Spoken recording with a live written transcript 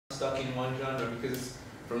stuck in one genre, because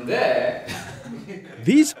from there...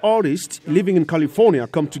 These artists living in California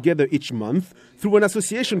come together each month through an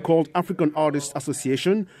association called African Artists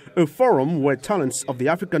Association, a forum where talents of the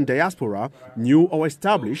African diaspora, new or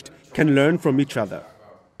established, can learn from each other.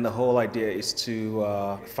 The whole idea is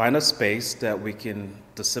to find a space that we can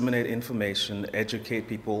disseminate information, educate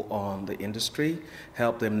people on the industry,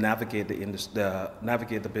 help them navigate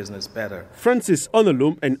the business better. Francis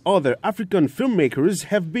Onolum and other African filmmakers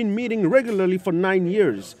have been meeting regularly for 9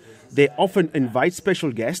 years. They often invite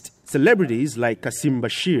special guests, celebrities like Kasim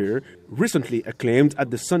Bashir, recently acclaimed at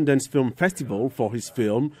the Sundance Film Festival for his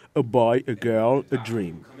film A Boy, a Girl, a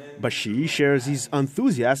Dream. Bashir shares his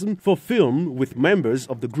enthusiasm for film with members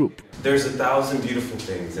of the group. There's 1,000 beautiful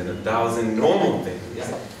things and 1,000 normal things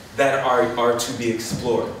that are to be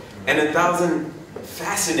explored, and 1,000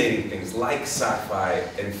 fascinating things like sci-fi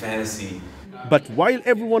and fantasy. But while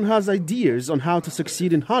everyone has ideas on how to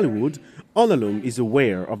succeed in Hollywood, Onolum is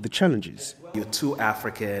aware of the challenges. You're too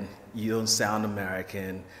African, you don't sound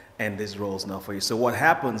American, and this role's not for you. So what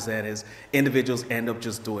happens then is individuals end up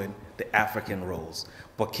just doing the African roles.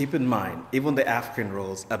 But keep in mind, even the African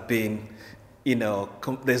roles are being,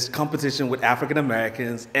 there's competition with African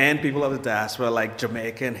Americans and people of the diaspora like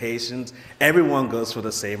Jamaican, Haitians. Everyone goes for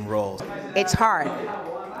the same roles. It's hard.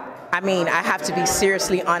 I mean, I have to be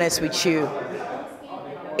seriously honest with you.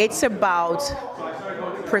 It's about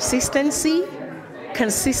persistency,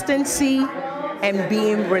 consistency, and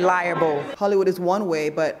being reliable. Hollywood is one way,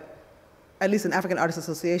 but at least in African Artists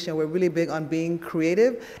Association, we're really big on being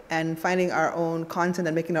creative and finding our own content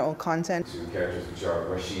and making our own content.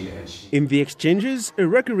 In the exchanges, a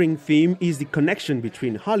recurring theme is the connection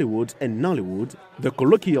between Hollywood and Nollywood, the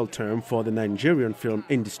colloquial term for the Nigerian film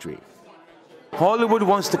industry. Hollywood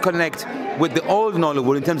wants to connect with the old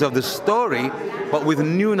Nollywood in terms of the story, but with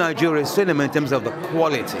new Nigerian cinema in terms of the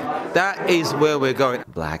quality. That is where we're going.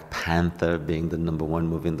 Black Panther being the #1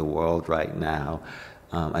 movie in the world right now,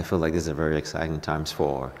 I feel like these are very exciting times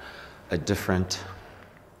for a different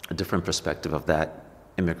perspective of that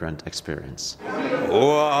immigrant experience.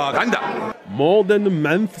 More than a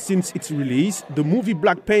month since its release, the movie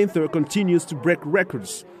Black Panther continues to break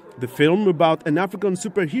records. The film about an African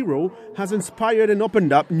superhero has inspired and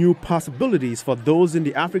opened up new possibilities for those in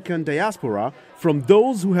the African diaspora, from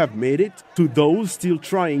those who have made it to those still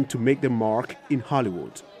trying to make their mark in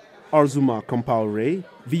Hollywood. Arzuma Compaore,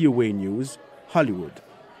 VOA News, Hollywood.